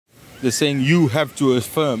They're saying you have to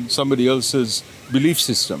affirm somebody else's belief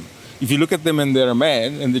system. If you look at them and they're a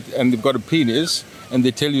man and they've got a penis and they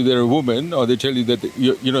tell you they're a woman, or they tell you that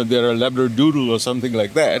they're a labradoodle or something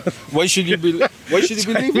like that, why should you believe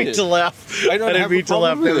it? To laugh. I don't have a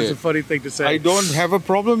problem with it. That was a funny thing to say. I don't have a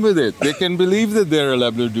problem with it. They can believe that they're a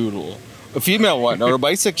labradoodle, a female one, or a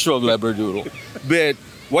bisexual labradoodle. But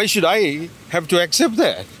why should I have to accept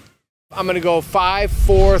that? I'm going to go 5,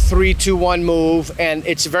 4, 3, 2, 1, move. And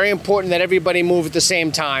it's very important that everybody move at the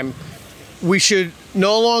same time. We should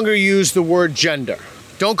no longer use the word gender.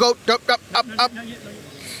 Don't go up.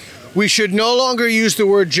 We should no longer use the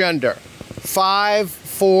word gender. 5,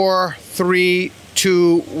 4, 3,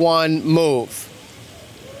 2, 1, move.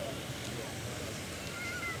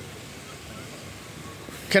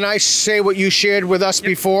 Can I say what you shared with us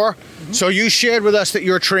before? Mm-hmm. So you shared with us that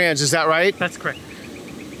you're trans, is that right? That's correct.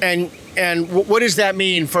 And what does that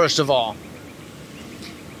mean, first of all?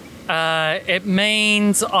 It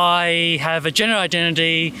means I have a gender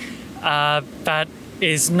identity that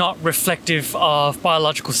is not reflective of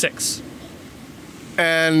biological sex.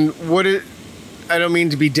 And I don't mean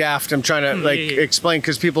to be daft, I'm trying to explain,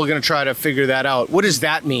 because people are going to try to figure that out. What does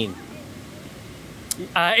that mean?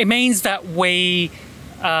 It means that a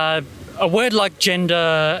word like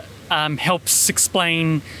gender helps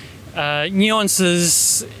explain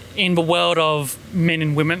nuances in the world of men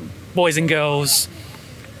and women, boys and girls.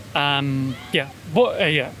 So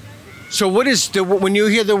what is when you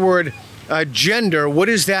hear the word gender, what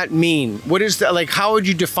does that mean? What is that, like, how would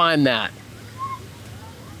you define that?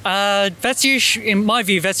 That's usually, in my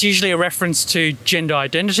view, that's usually a reference to gender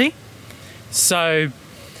identity. So,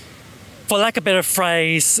 for lack of a better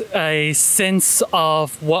phrase, a sense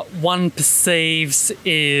of what one perceives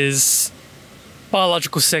is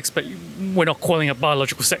biological sex, but we're not calling it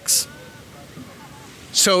biological sex.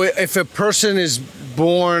 So if a person is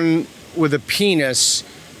born with a penis,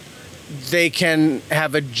 they can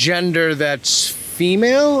have a gender that's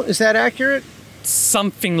female? Is that accurate?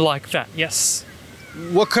 Something like that, yes.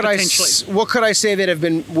 What could I say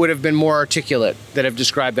that would have been more articulate, that have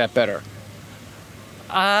described that better?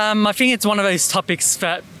 I think it's one of those topics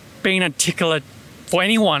that being articulate for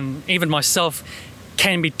anyone, even myself,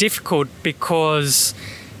 can be difficult because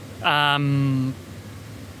everyone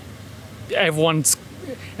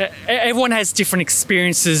has different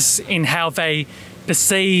experiences in how they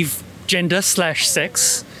perceive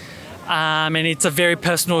gender/sex, and it's a very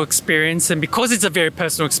personal experience. And because it's a very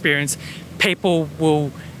personal experience, people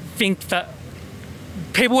will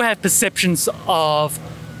have perceptions of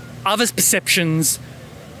others' perceptions,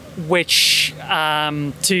 which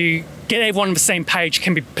to get everyone on the same page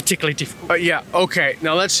can be particularly difficult. Yeah, okay.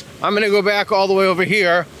 Now I'm going to go back all the way over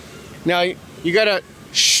here. Now you got to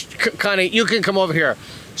you can come over here.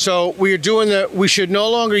 So we should no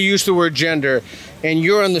longer use the word gender, and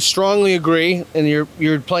you're on the strongly agree, and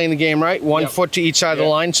you're playing the game, right? One foot to each side of the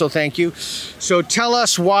line, so thank you. So tell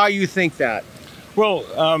us why you think that. Well,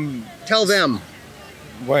 tell them.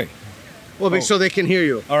 Why? Well, so they can hear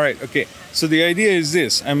you. All right, okay. So the idea is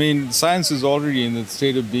this. I mean, science is already in the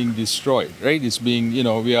state of being destroyed, right? It's being,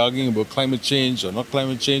 we're arguing about climate change or not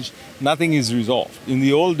climate change. Nothing is resolved. In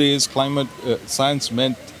the old days, science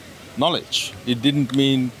meant knowledge. It didn't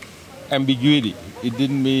mean ambiguity. It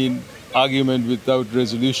didn't mean argument without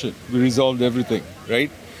resolution. We resolved everything, right?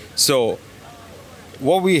 So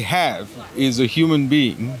what we have is a human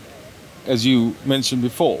being, as you mentioned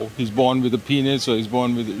before. He's born with a penis, or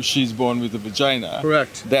she's born with a vagina.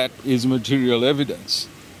 Correct. That is material evidence.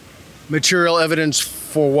 Material evidence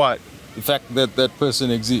for what? The fact that that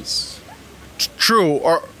person exists. True.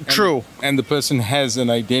 And the person has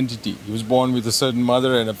an identity. He was born with a certain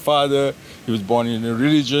mother and a father. He was born in a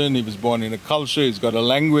religion. He was born in a culture. He's got a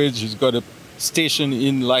language. He's got a station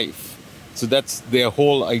in life. So that's their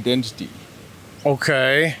whole identity.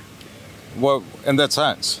 Okay. Well, and that's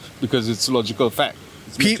science, because it's logical fact.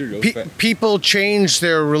 It's material fact. People change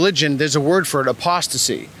their religion. There's a word for it,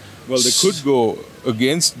 apostasy. Well, they could go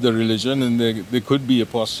against the religion, and they could be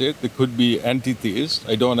apostate. They could be anti-theist.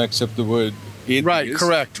 I don't accept the word atheist. Right,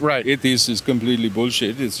 correct, right. Atheist is completely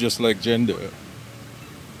bullshit. It's just like gender.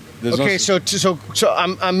 Okay, so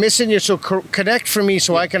I'm missing you. So connect for me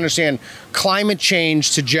so I can understand climate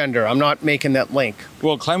change to gender. I'm not making that link.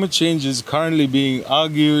 Well, climate change is currently being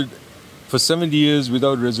argued for 70 years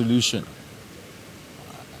without resolution.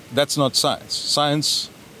 That's not science. Science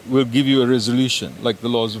will give you a resolution, like the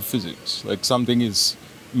laws of physics. Like something is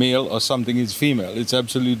male or something is female. It's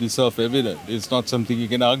absolutely self-evident. It's not something you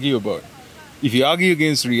can argue about. If you argue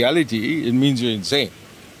against reality, it means you're insane.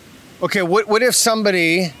 Okay, what if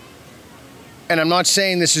somebody and I'm not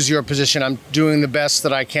saying this is your position, I'm doing the best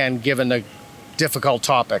that I can given the difficult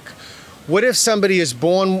topic. What if somebody is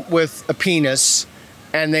born with a penis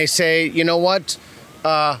and they say, you know what,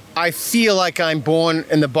 I feel like I'm born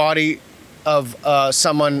in the body of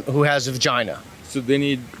someone who has a vagina? So they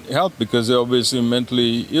need help because they're obviously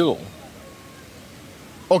mentally ill.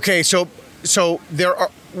 Okay, so there are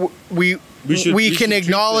we can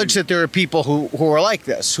acknowledge that there are people who are like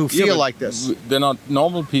this, who feel like this. They're not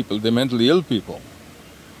normal people, they're mentally ill people.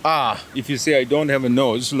 Ah. If you say, I don't have a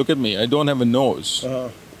nose, look at me, I don't have a nose. I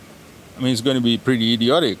mean, it's going to be pretty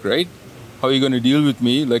idiotic, right? How are you going to deal with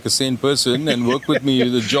me like a sane person and work with me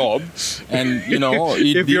with a job and, you know...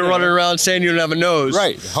 if you're running around saying you don't have a nose.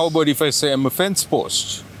 Right. How about if I say I'm a fence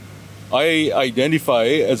post? I identify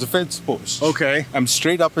as a fence post. Okay. I'm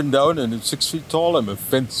straight up and down and I'm 6 feet tall, I'm a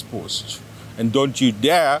fence post. And don't you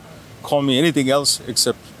dare call me anything else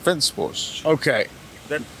except fence post. Okay.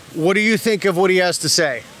 What do you think of what he has to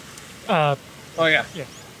say? Oh yeah. Yeah.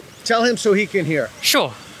 Tell him so he can hear.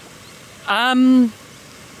 Sure. Of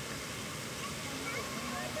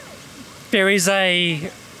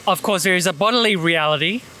course, there is a bodily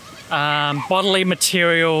reality, bodily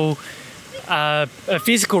material, a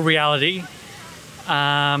physical reality.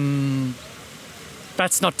 That's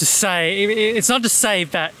not to say, it's not to say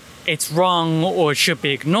that it's wrong or should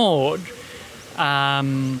be ignored.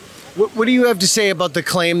 What do you have to say about the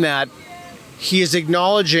claim that he is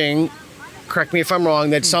acknowledging, correct me if I'm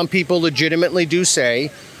wrong, that some people legitimately do say,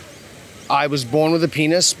 I was born with a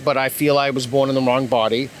penis, but I feel I was born in the wrong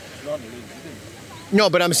body. No,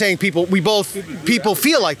 but I'm saying people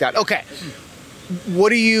feel like that. Okay. What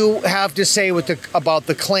do you have to say about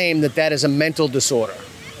the claim that that is a mental disorder?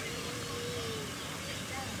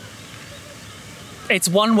 It's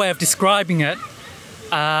one way of describing it.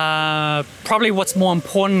 Probably what's more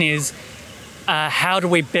important is how do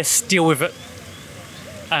we best deal with it?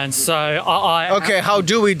 And so Okay, how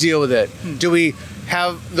do we deal with it? Do we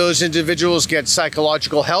have those individuals get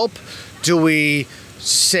psychological help? Do we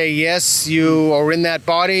say, yes, you are in that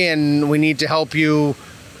body and we need to help you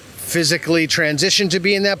physically transition to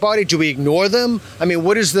be in that body? Do we ignore them? I mean,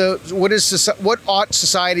 what ought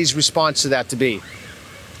society's response to that to be?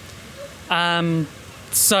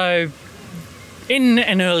 So, in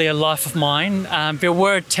an earlier life of mine, there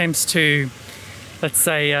were attempts to, let's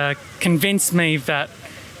say, convince me that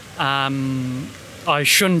I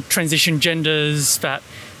shouldn't transition genders, that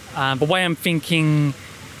the way I'm thinking,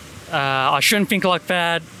 I shouldn't think like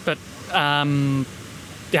that, but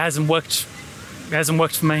it hasn't worked. It hasn't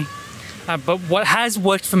worked for me. But what has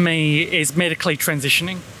worked for me is medically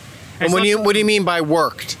transitioning. And what do you mean by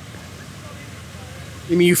worked?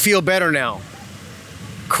 You mean you feel better now?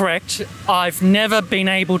 Correct. I've never been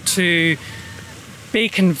able to be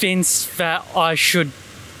convinced that I should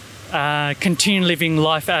continue living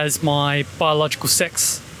life as my biological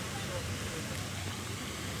sex.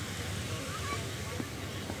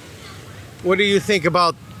 What do you think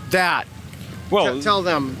about that? Well, tell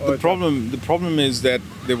them. The problem is that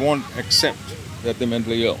they won't accept that they're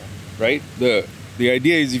mentally ill, right? The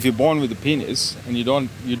idea is if you're born with a penis and you don't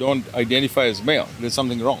identify as male, there's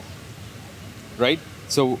something wrong, right?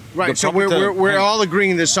 So right. So we're all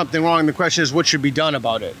agreeing there's something wrong. The question is, what should be done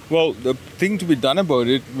about it? Well, the thing to be done about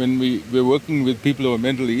it when we're working with people who are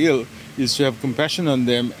mentally ill is to have compassion on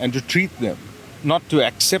them and to treat them, not to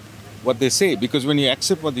accept what they say. Because when you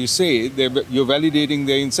accept what you say, you're validating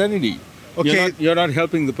their insanity. Okay. You're not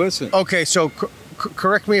helping the person. Okay, so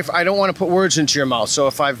correct me if I don't want to put words into your mouth.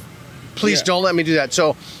 So please don't let me do that.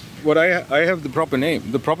 So, what I have the proper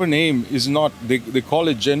name. The proper name is not, they call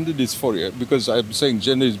it gender dysphoria because I'm saying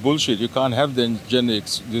gender is bullshit. You can't have then gender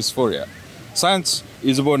dysphoria. Science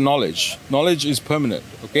is about knowledge. Knowledge is permanent,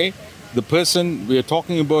 okay? The person we are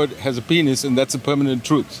talking about has a penis and that's a permanent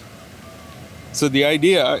truth. So the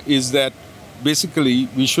idea is that basically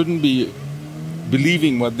we shouldn't be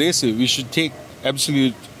believing what they say. We should take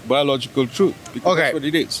absolute biological truth because that's what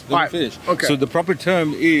it is. Let me finish. Okay. So the proper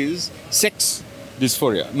term is sex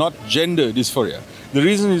dysphoria, not gender dysphoria. The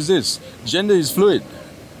reason is this: gender is fluid.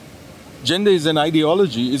 Gender is an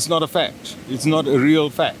ideology. It's not a fact. It's not a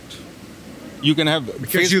real fact. You can have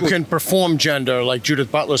because you can perform gender, like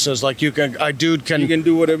Judith Butler says. Like you can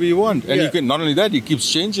do whatever you want, and you can. Not only that, it keeps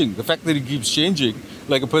changing. The fact that it keeps changing,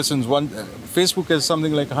 like a person's Facebook has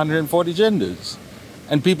something like 140 genders,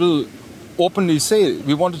 and people openly say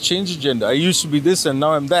we want to change the gender. I used to be this, and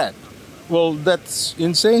now I'm that. Well, that's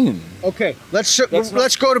insane. Okay, let's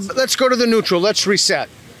go to the neutral. Let's reset.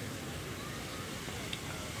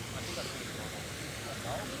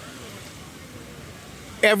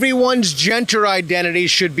 Everyone's gender identity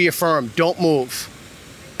should be affirmed. Don't move.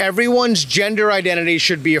 Everyone's gender identity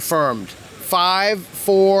should be affirmed. 5,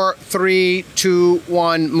 4, 3, 2,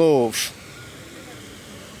 1, move.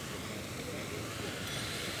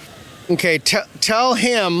 Okay, tell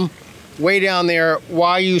him way down there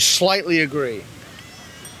why you slightly agree.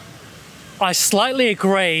 I slightly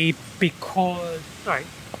agree because,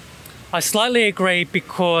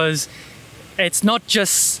 it's not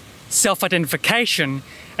just self-identification,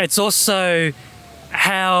 it's also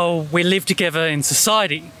how we live together in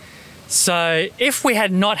society. So if we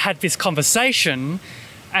had not had this conversation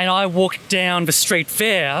and I walked down the street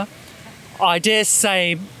there, I dare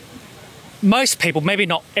say most people, maybe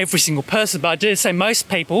not every single person, but I dare say most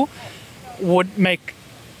people would make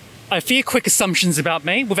a few quick assumptions about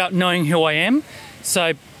me without knowing who I am.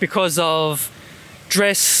 So because of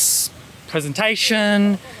dress,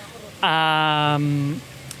 presentation,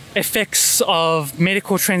 effects of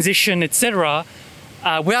medical transition, etc.,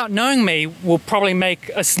 without knowing me, will probably make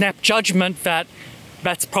a snap judgment that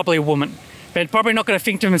that's probably a woman. They're probably not going to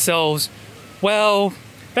think to themselves, well,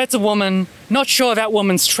 that's a woman, not sure that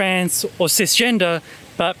woman's trans or cisgender,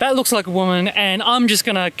 but that looks like a woman, and I'm just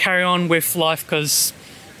going to carry on with life because,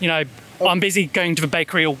 you know, I'm busy going to the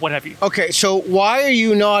bakery or what have you. Okay, so why are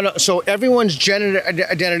you not, so everyone's gender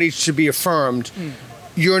identity should be affirmed.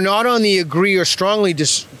 You're not on the agree or strongly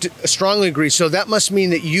agree, so that must mean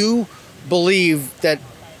that you believe that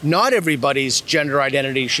not everybody's gender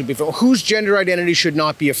identity should be affirmed. Whose gender identity should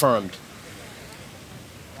not be affirmed?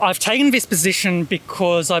 I've taken this position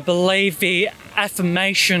because I believe the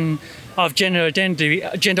affirmation of gender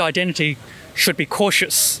identity should be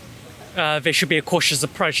cautious. There should be a cautious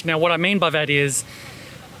approach. Now, what I mean by that is,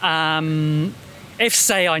 if,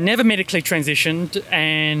 say, I never medically transitioned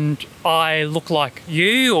and I look like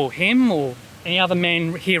you or him or any other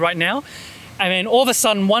man here right now, and then all of a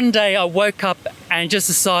sudden one day I woke up and just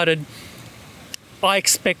decided I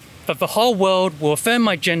expect that the whole world will affirm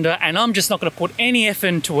my gender and I'm just not going to put any effort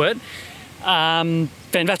into it, then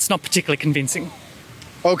that's not particularly convincing.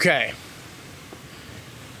 Okay.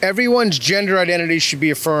 Everyone's gender identity should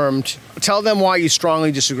be affirmed. Tell them why you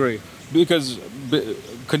strongly disagree. Because,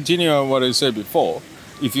 continue on what I said before,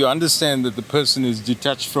 if you understand that the person is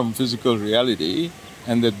detached from physical reality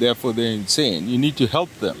and that therefore they're insane, you need to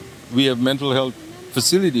help them. We have mental health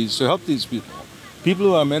facilities to help these people. People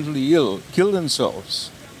who are mentally ill kill themselves.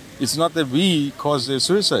 It's not that we cause their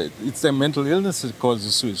suicide, it's their mental illness that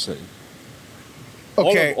causes suicide.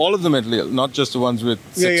 Okay. All of the mentally ill, not just the ones with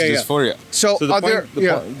sex dysphoria. So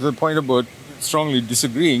the point about strongly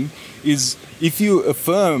disagreeing is if you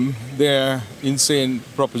affirm their insane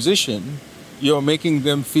proposition, you're making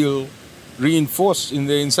them feel reinforced in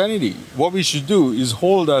their insanity. What we should do is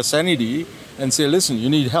hold our sanity and say, listen, you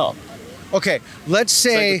need help. Okay, let's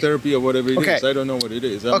say psychotherapy or whatever it is. I don't know what it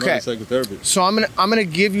is. I'm not a psychotherapist. So I'm gonna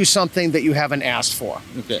give you something that you haven't asked for.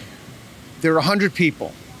 Okay. There are 100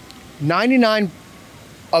 people. 99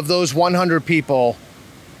 of those 100 people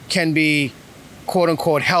can be quote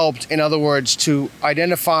unquote helped. In other words, to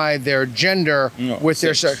identify their gender with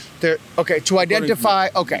their okay, to identify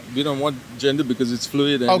we don't want gender because it's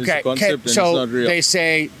fluid and it's a concept and it's not real. They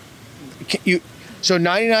say so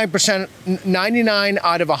 99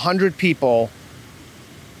 out of 100 people,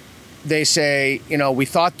 they say, you know, we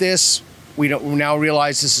thought this, we now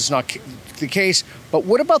realize this is not the case. But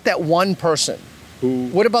what about that one person?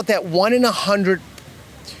 What about that 1 in 100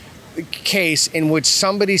 case in which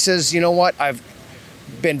somebody says, you know what, I've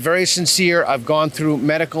been very sincere, I've gone through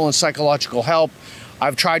medical and psychological help,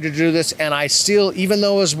 I've tried to do this, and I still, even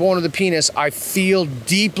though I was born with a penis, I feel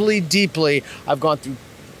deeply, deeply, I've gone through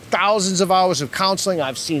thousands of hours of counseling,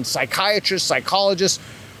 I've seen psychiatrists, psychologists.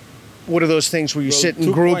 What are those things where you sit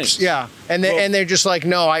in groups? Points. Yeah, and they're just like,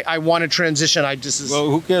 no, I want to transition. Well,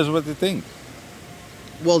 who cares what they think?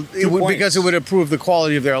 Well, because it would improve the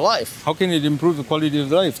quality of their life. How can it improve the quality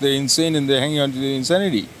of life? They're insane and they're hanging on to their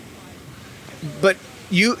insanity. But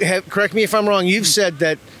you have, correct me if I'm wrong, you've said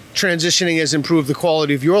that transitioning has improved the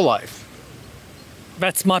quality of your life.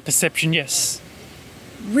 That's my perception, yes.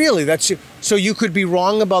 Really? So you could be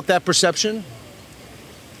wrong about that perception?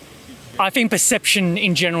 I think perception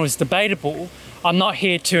in general is debatable. I'm not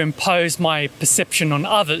here to impose my perception on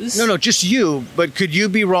others. No, just you. But could you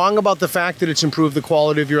be wrong about the fact that it's improved the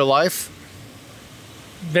quality of your life?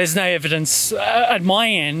 There's no evidence. At my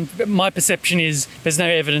end, my perception is there's no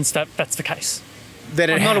evidence that that's the case.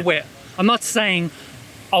 I'm not aware. I'm not saying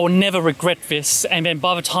I will never regret this and then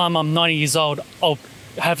by the time I'm 90 years old, I'll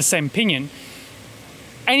have the same opinion.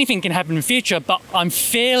 Anything can happen in the future, but I'm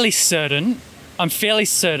fairly certain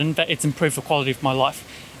that it's improved the quality of my life.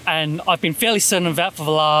 And I've been fairly certain of that for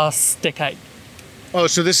the last decade. Oh,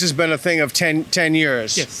 so this has been a thing of 10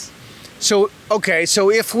 years. Yes. So, okay,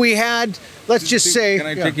 so if we had, let's just say... Can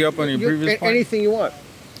I take you up on your previous point? Anything you want.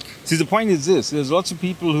 See, the point is this. There's lots of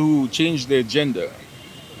people who change their gender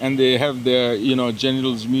and they have their,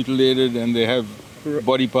 genitals mutilated and they have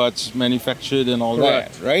body parts manufactured and all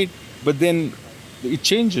Correct. that, right? But then it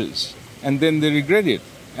changes and then they regret it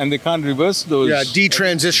and they can't reverse those. Yeah,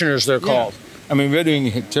 detransitioners they're called. I mean, we're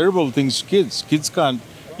doing terrible things to kids. Kids can't,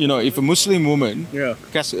 if a Muslim woman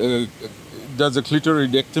does a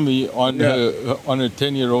clitoridectomy on a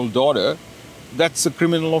 10-year-old daughter, that's a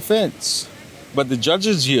criminal offense. But the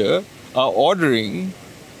judges here are ordering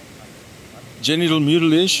genital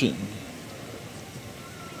mutilation.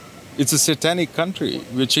 It's a satanic country.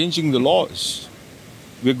 We're changing the laws.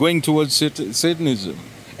 We're going towards Satanism.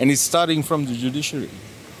 And it's starting from the judiciary.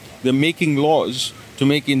 They're making laws to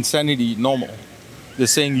make insanity normal. They're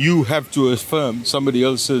saying you have to affirm somebody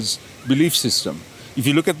else's belief system. If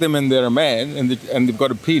you look at them and they're a man and they've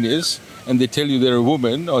got a penis and they tell you they're a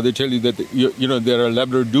woman or they tell you that they're a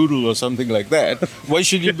labradoodle or something like that, why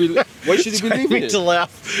should you believe it? I didn't mean to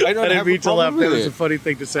laugh. I didn't mean to laugh. That was a funny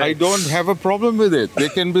thing to say. I don't have a problem with it. They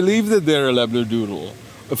can believe that they're a labradoodle,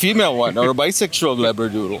 a female one or a bisexual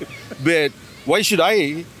labradoodle. But why should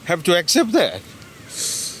I have to accept that?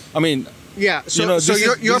 I mean, yeah. So you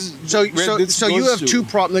have two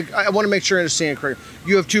problems. I want to make sure I understand correctly.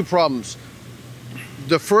 You have two problems.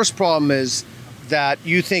 The first problem is that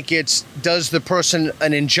you think does the person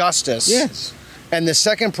an injustice. Yes. And the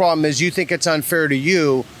second problem is you think it's unfair to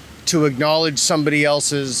you to acknowledge somebody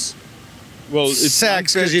else's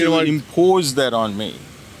sex because you don't want to impose that on me.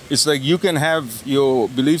 It's like you can have your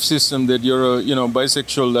belief system that you're a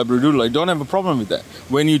bisexual labradoodle. I don't have a problem with that.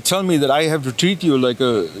 When you tell me that I have to treat you like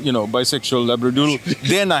a bisexual labradoodle,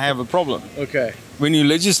 then I have a problem. Okay. When you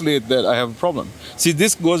legislate that, I have a problem. See,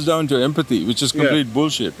 this goes down to empathy, which is complete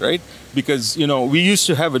bullshit, right? Because, we used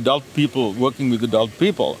to have adult people working with adult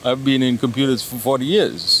people. I've been in computers for 40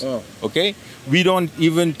 years, okay? We don't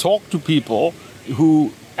even talk to people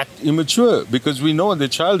who act immature because we know they're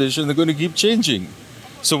childish and they're going to keep changing.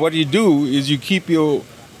 So what you do is you keep your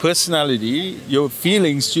personality, your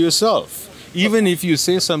feelings to yourself. Even if you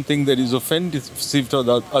say something that is offensive to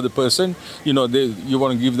the other person, you want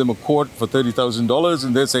to give them a quote for $30,000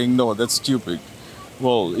 and they're saying, no, that's stupid.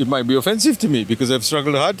 Well, it might be offensive to me because I've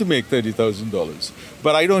struggled hard to make $30,000.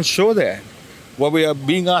 But I don't show that. What we are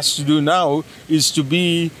being asked to do now is to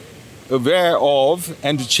be aware of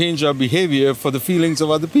and to change our behavior for the feelings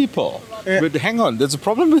of other people. Yeah. But hang on, there's a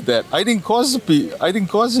problem with that. I didn't cause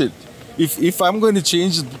it. If I'm going to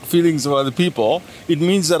change the feelings of other people, it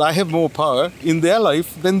means that I have more power in their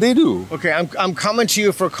life than they do. Okay, I'm coming to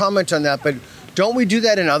you for a comment on that, but don't we do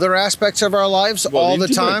that in other aspects of our lives all the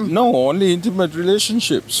time? No, only intimate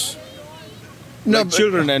relationships. No, like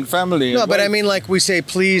children and family. No, but I mean, like we say,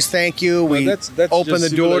 please, thank you. Well, that's open the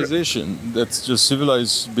door. That's just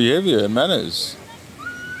civilized behavior and manners.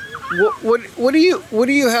 What do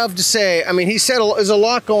you have to say? I mean, he said there's a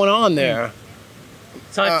lot going on there.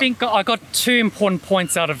 So I think I got two important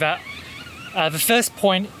points out of that. The first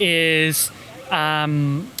point is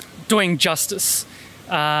doing justice.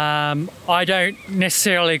 I don't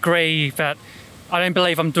necessarily agree that I don't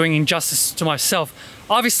believe I'm doing injustice to myself.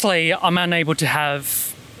 Obviously, I'm unable to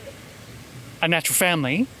have a natural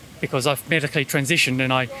family because I've medically transitioned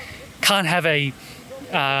and I can't have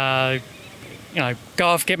go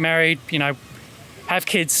off, get married, have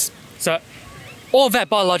kids. So all of that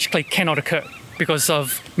biologically cannot occur because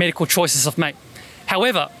of medical choices I've made.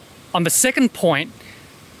 However, on the second point,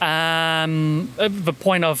 the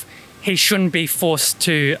point of he shouldn't be forced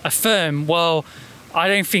to affirm, well, I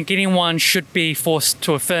don't think anyone should be forced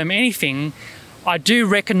to affirm anything. I do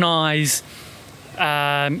recognise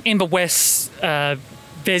in the West there's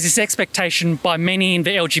this expectation by many in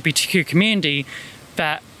the LGBTQ community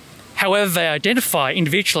that however they identify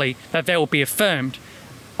individually, that they will be affirmed.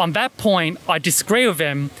 On that point, I disagree with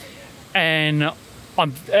them, so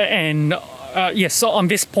on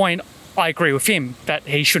this point, I agree with him that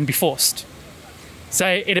he shouldn't be forced. So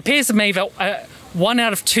it appears to me that 1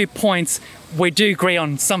 out of 2 points, we do agree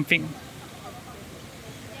on something.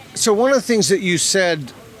 So one of the things that you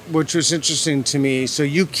said, which was interesting to me, so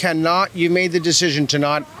you made the decision to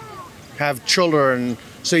not have children,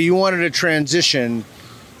 so you wanted to transition,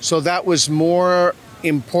 so that was more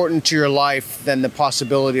important to your life than the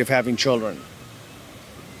possibility of having children.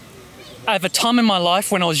 At the time in my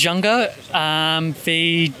life when I was younger,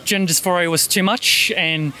 the gender dysphoria was too much,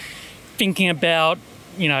 and thinking about,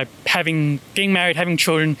 getting married, having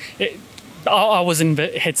children, I was in the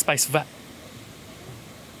headspace of that.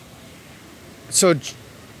 So,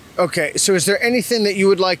 Okay, so is there anything that you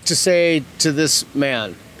would like to say to this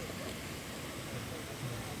man?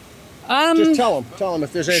 Just tell him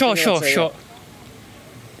if there's anything. Sure.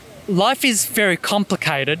 Life is very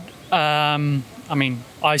complicated. I mean,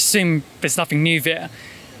 I assume there's nothing new there.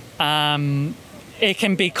 It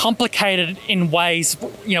can be complicated in ways,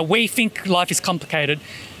 we think life is complicated,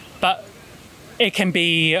 but it can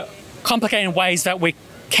be complicated in ways that we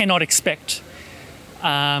cannot expect.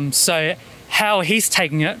 So how he's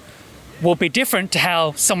taking it will be different to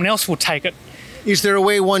how someone else will take it. Is there a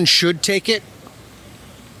way one should take it?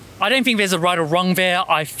 I don't think there's a right or wrong there.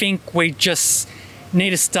 I think we just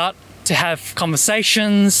need to start to have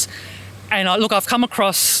conversations. And I've come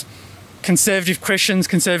across conservative Christians,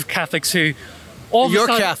 conservative Catholics who You're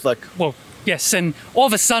Catholic. Well, yes, and all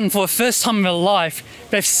of a sudden, for the first time in their life,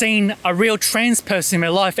 they've seen a real trans person in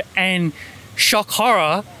their life, and shock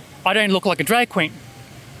horror, I don't look like a drag queen.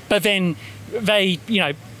 But then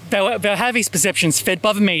they'll have these perceptions fed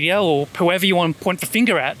by the media or whoever you want to point the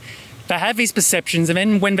finger at. They have these perceptions, and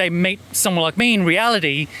then when they meet someone like me in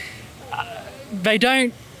reality, they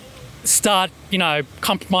don't start,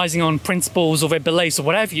 compromising on principles or their beliefs or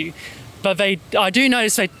whatever you. But I do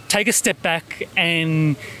notice they take a step back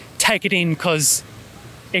and take it in, because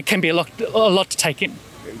it can be a lot to take in.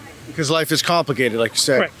 Because life is complicated, like you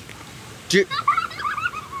said. Correct.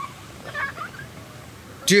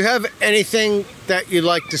 Do you have anything that you'd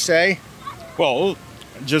like to say? Well,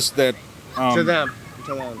 just that. To them.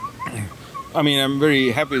 I mean, I'm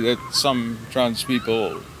very happy that some trans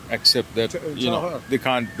people accept that they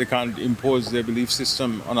can't impose their belief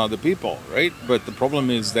system on other people, right? But the problem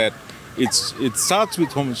is that it starts with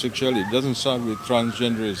homosexuality. It doesn't start with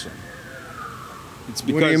transgenderism. It's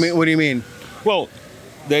because. What do you mean? Well,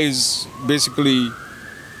 there is basically,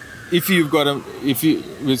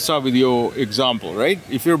 we'll start with your example, right?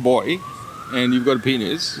 If you're a boy and you've got a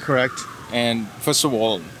penis. Correct. And first of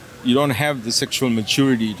all, you don't have the sexual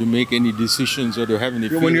maturity to make any decisions or to have any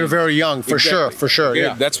feelings. When you're very young, for sure, okay?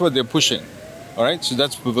 yeah. That's what they're pushing, all right? So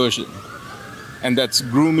that's perversion. And that's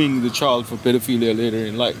grooming the child for pedophilia later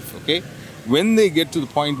in life, okay? When they get to the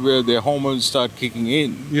point where their hormones start kicking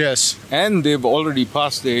in, yes, and they've already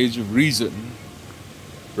passed the age of reason,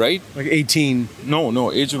 right? Like 18.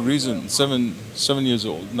 No, age of reason, 7 years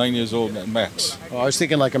old, 9 years old at max. Oh, I was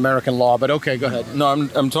thinking like American law, but okay, go ahead. No,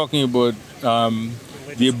 I'm talking about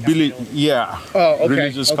the ability,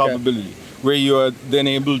 religious culpability, where you are then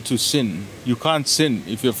able to sin. You can't sin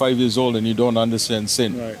if you're 5 years old and you don't understand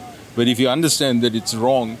sin. Right. But if you understand that it's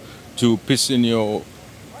wrong to piss in your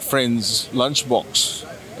friend's lunchbox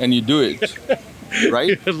and you do it,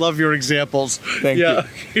 right? I love your examples. Thank you.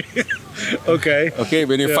 Okay. Okay,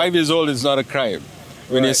 when you're 5 years old, it's not a crime.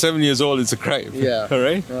 When you're 7 years old, it's a crime. Yeah. All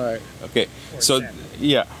right? Right. Okay. So,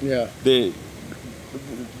 yeah. Yeah.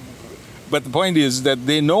 But the point is that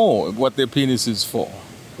they know what their penis is for.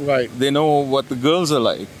 Right. They know what the girls are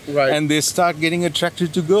like. Right. And they start getting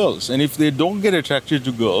attracted to girls. And if they don't get attracted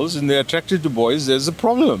to girls and they're attracted to boys, there's a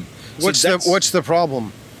problem. What's the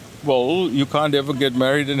problem? Well, you can't ever get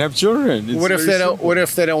married and have children. It's What if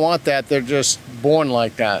they don't want that? They're just born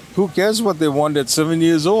like that. Who cares what they want at 7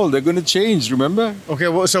 years old? They're going to change, remember? Okay,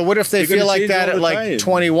 well, so what if they feel like that at like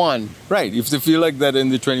 21? Right. If they feel like that in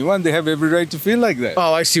the 21, they have every right to feel like that.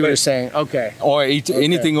 Oh, I see what you're saying. Okay. Or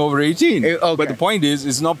anything over 18. Okay. But the point is,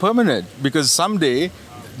 it's not permanent. Because someday,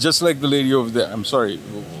 just like the lady over there, I'm sorry,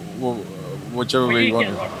 whichever way you want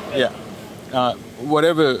to. Yeah.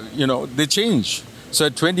 Whatever, they change. So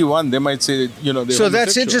at 21, they might say, they're So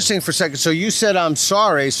that's homosexual. interesting for a second. So you said, I'm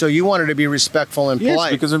sorry, so you wanted to be respectful and Yes,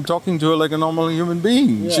 polite. because I'm talking to her like a normal human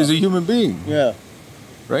being. Yeah. She's a human being. Yeah.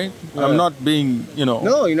 Right? Yeah. I'm not being,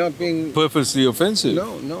 No, you're not being... purposely offensive.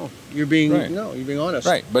 No. You're being... Right. No, you're being honest.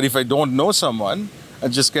 Right. But if I don't know someone, I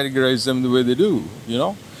just categorize them the way they do,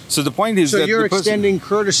 So the point is so that you're the person, extending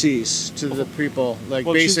courtesies to the people, like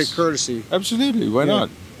basic courtesy. Absolutely. Why not?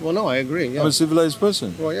 Well, no, I agree. Yeah. I'm a civilized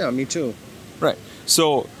person. Well, yeah, me too. Right.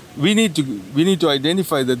 So we need to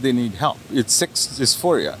identify that they need help. It's sex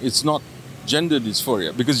dysphoria. It's not gender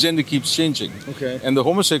dysphoria, because gender keeps changing. Okay. And the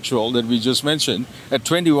homosexual that we just mentioned, at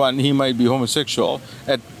 21 he might be homosexual.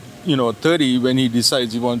 At 30, when he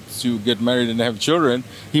decides he wants to get married and have children,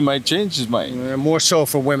 he might change his mind. More so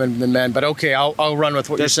for women than men, but okay, I'll run with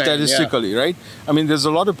what you're saying. Statistically, right? I mean, there's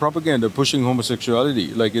a lot of propaganda pushing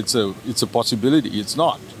homosexuality like it's a possibility. It's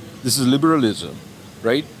not. This is liberalism,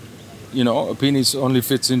 right? A penis only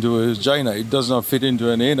fits into a vagina. It does not fit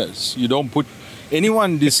into an anus. You don't put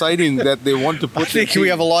anyone deciding that they want to put. I think we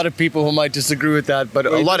have a lot of people who might disagree with that, but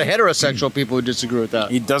a lot of heterosexual people who disagree with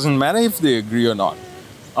that. It doesn't matter if they agree or not.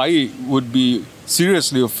 I would be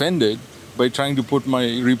seriously offended by trying to put my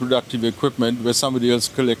reproductive equipment where somebody else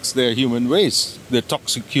collects their human waste, their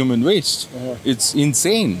toxic human waste. It's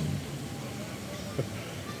insane.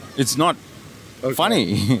 It's not funny.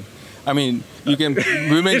 I mean,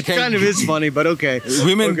 women It can kind of is funny, but okay.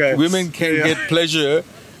 women Okay. women can Yeah. get pleasure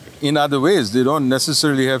in other ways. They don't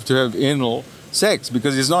necessarily have to have anal sex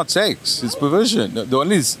because it's not sex; it's perversion.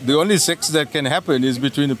 The only sex that can happen is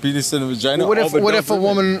between a penis and a vagina. What if or what if a both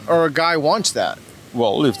woman or a guy wants that?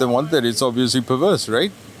 Well, if they want that, it's obviously perverse,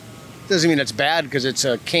 right? Doesn't mean it's bad because it's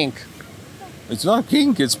a kink. It's not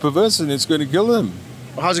kink; it's perverse, and it's going to kill them.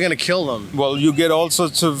 How's it going to kill them? Well, you get all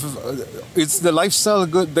sorts of. It's the lifestyle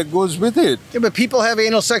that goes with it. Yeah, but people have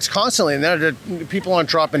anal sex constantly, and people aren't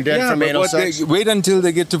dropping dead from anal sex. Wait until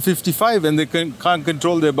they get to 55 and they can't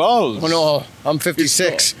control their bowls. Oh no, I'm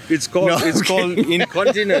 56. It's called No, it's I'm called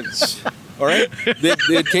incontinence. All right,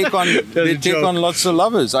 they take on lots of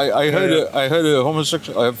lovers. I heard a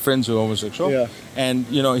homosexual. I have friends who are homosexual. Yeah. And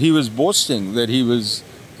he was boasting that he was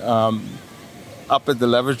up at the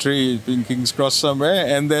lavatory in King's Cross somewhere,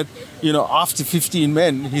 and that after 15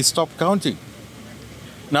 men he stopped counting.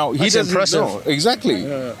 Now he That's doesn't impressive. know exactly.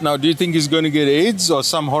 Now, do you think he's going to get AIDS or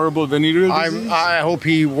some horrible venereal disease? I hope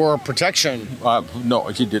he wore protection. No,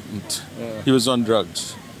 he didn't. He was on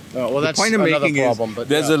drugs. Well, that's The point I'm another making problem. is But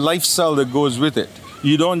there's a lifestyle that goes with it.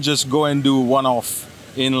 You don't just go and do one-off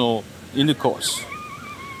anal intercourse.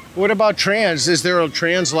 What about trans? Is there a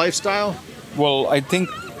trans lifestyle? Well, I think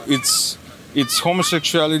it's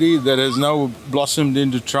homosexuality that has now blossomed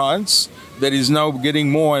into trans, that is now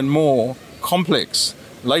getting more and more complex.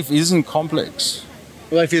 Life isn't complex.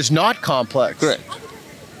 Life is not complex. Correct.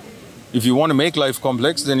 If you want to make life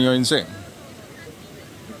complex, then you're insane.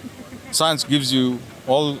 Science gives you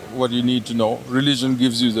all what you need to know. Religion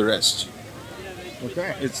gives you the rest.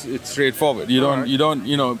 Okay. It's straightforward.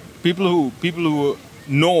 People who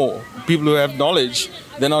know, people who have knowledge,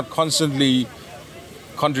 they're not constantly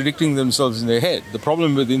contradicting themselves in their head. The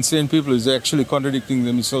problem with insane people is they're actually contradicting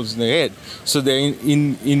themselves in their head. So they're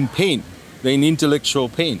in pain. They're in intellectual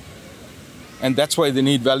pain. And that's why they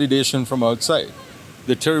need validation from outside.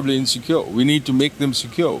 They're terribly insecure. We need to make them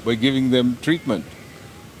secure by giving them treatment.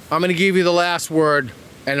 I'm going to give you the last word,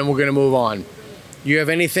 and then we're going to move on. You have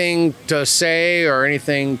anything to say or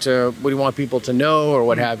anything what do you want people to know or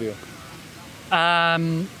what have you?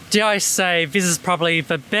 Dare I say this is probably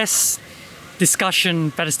the best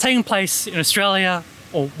discussion that is taking place in Australia,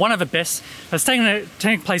 or one of the best that's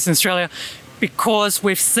taking place in Australia, because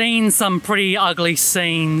we've seen some pretty ugly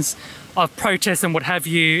scenes of protests and what have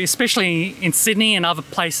you, especially in Sydney and other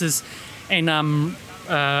places in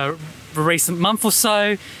the recent month or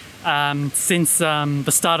so. Since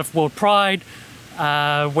the start of World Pride,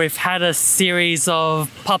 we've had a series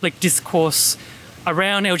of public discourse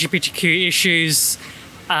around LGBTQ issues.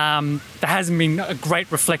 There hasn't been a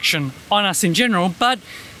great reflection on us in general, but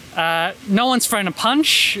no one's thrown a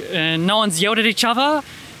punch, and no one's yelled at each other,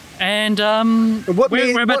 and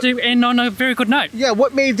we're about to end on a very good note. Yeah,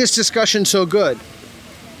 what made this discussion so good?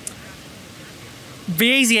 The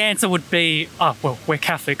easy answer would be, well, we're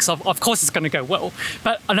Catholics. Of course it's going to go well.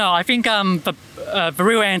 But no, I think the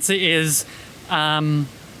real answer is, I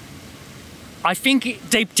think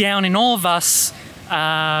deep down in all of us,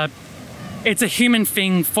 it's a human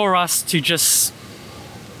thing for us to just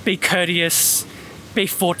be courteous, be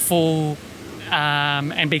thoughtful,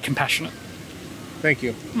 and be compassionate. Thank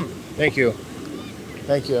you. Thank you.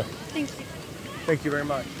 Thank you. Thank you. Thank you very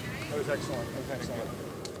much. That was excellent.